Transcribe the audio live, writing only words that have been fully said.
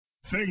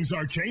Things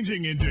are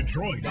changing in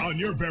Detroit on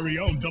your very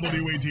own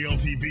WADL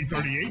TV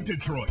 38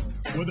 Detroit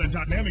with a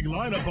dynamic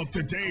lineup of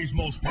today's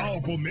most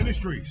powerful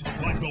ministries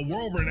like the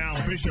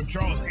world-renowned Bishop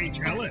Charles H.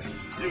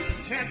 Ellis. You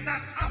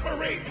cannot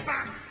operate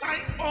by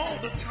sight all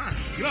the time.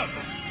 Look,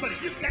 but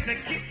you've got to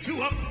get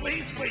to a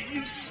place where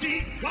you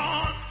see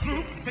God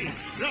through faith.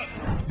 Look.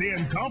 The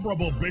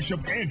incomparable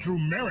Bishop Andrew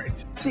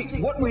Merritt. See,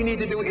 what we need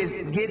to do is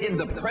get in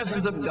the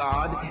presence of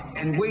God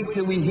and wait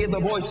till we hear the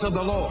voice of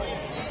the Lord.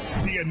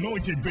 The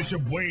anointed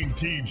Bishop Wayne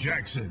T.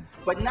 Jackson.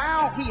 But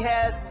now he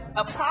has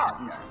a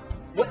partner.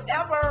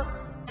 Whatever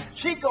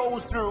she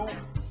goes through,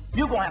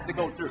 you're going to have to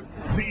go through.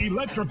 The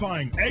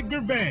electrifying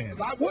Edgar Van.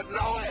 I wouldn't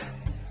know it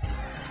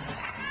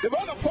if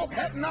other folk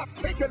had not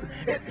taken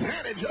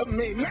advantage of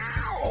me.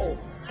 Now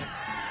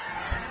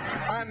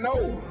I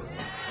know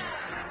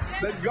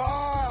that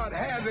God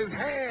has his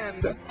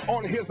hand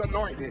on his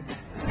anointed.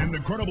 And the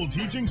credible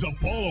teachings of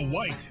Paula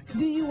White.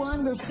 Do you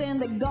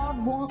understand that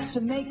God wants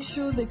to make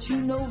sure that you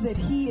know that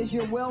he is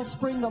your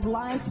wellspring of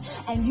life,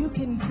 and you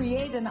can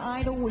create an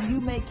idol when you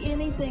make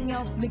anything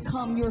else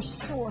become your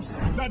source?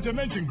 Not to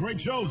mention great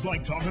shows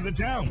like Talk of the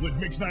Town with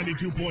Mix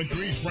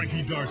 92.3's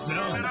Frankie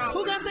Zarcel.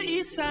 Who got the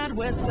east side,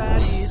 west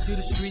side, ear to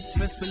the streets,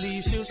 best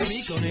believe she'll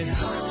speak on it.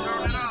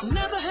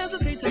 Never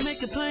hesitate to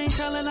make it plain,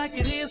 tell it like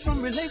it is,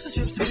 from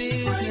relationships to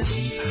business.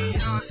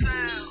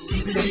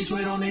 Keeping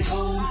Detroit on their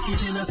toes,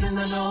 keeping us in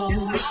the know.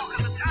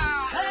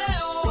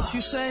 What you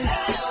say?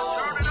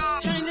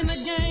 Changing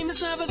the game,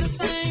 it's never the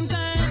same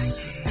thing.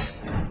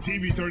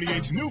 TV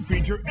 38's new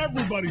feature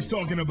everybody's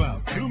talking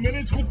about. 2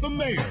 Minutes with the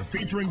Mayor,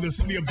 featuring the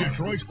city of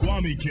Detroit's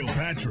Kwame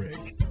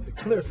Kilpatrick. The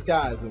clear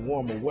skies and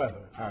warmer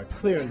weather are a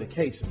clear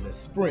indication that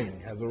spring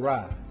has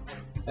arrived.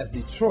 As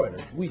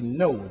Detroiters, we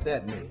know what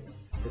that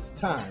means. It's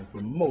time for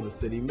Motor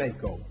City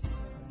Makeover.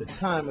 The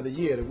time of the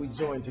year that we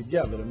join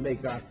together to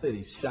make our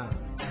city shine.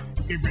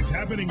 If it's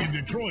happening in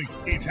Detroit,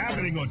 it's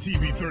happening on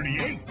TV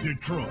 38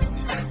 Detroit.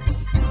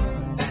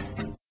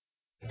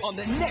 On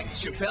the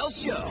next Chappelle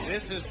Show.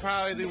 This is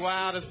probably the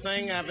wildest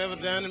thing I've ever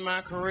done in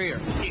my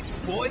career. It's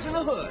Boys in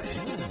the Hood.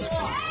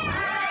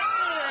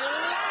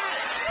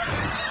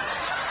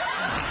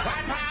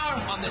 High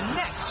power. On the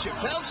next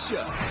Chappelle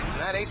Show.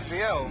 Not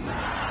HBO,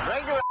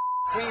 regular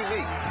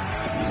TV.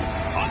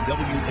 On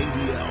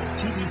WADL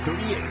TV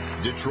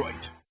 38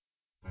 Detroit.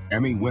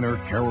 Emmy winner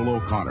Carol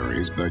O'Connor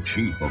is the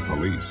chief of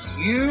police.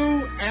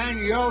 You and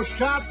your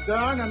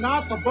shotgun are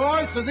not the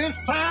boys of this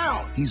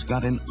town. He's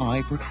got an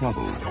eye for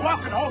trouble. You're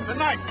walking home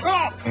tonight.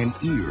 Come! An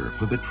ear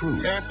for the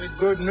truth. Can't be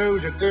good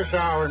news at this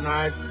hour of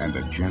night. And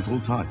a gentle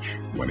touch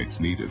when it's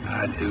needed.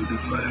 I do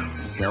declare.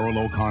 Carol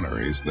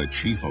O'Connor is the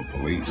chief of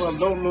police. Well,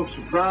 don't look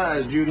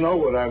surprised. You know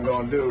what I'm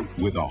going to do.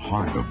 With a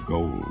heart of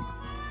gold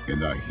in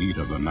the heat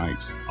of the night.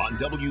 On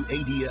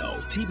WADL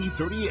TV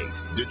 38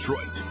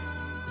 Detroit.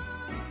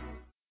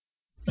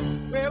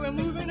 Well, we're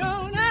moving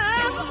on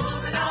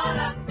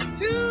up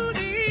to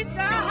the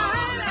side.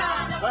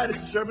 Hi,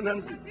 this is Sherman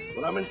Hemsley.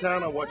 When I'm in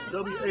town, I watch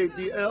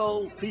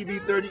WADL TV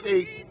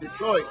 38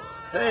 Detroit.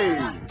 Hey!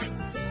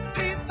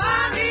 We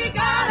finally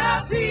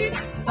got a piece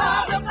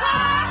of the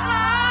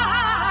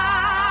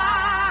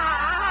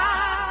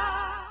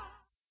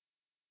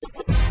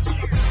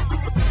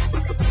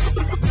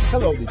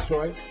Hello,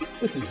 Detroit.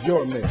 This is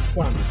your mayor,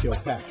 Kwame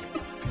Kilpatrick,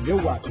 and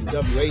you're watching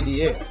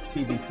WADL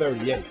TV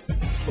 38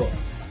 Detroit.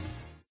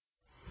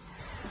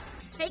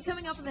 Hey,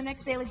 coming up in the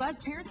next Daily Buzz,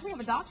 parents, we have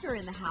a doctor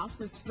in the house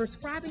that's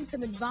prescribing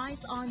some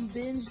advice on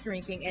binge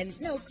drinking, and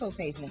no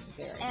co-pays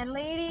necessary. And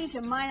ladies,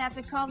 you might have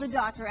to call the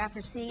doctor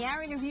after seeing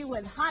our interview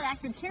with hot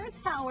actor Terrence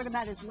Howard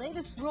about his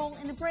latest role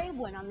in The Brave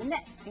One on the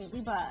next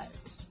Daily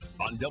Buzz.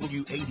 On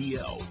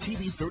WADL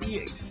TV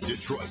 38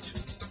 Detroit.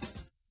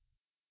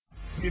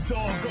 It's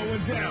all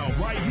going down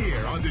right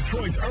here on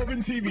Detroit's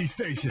urban TV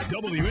station,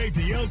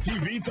 WADL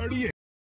TV 38.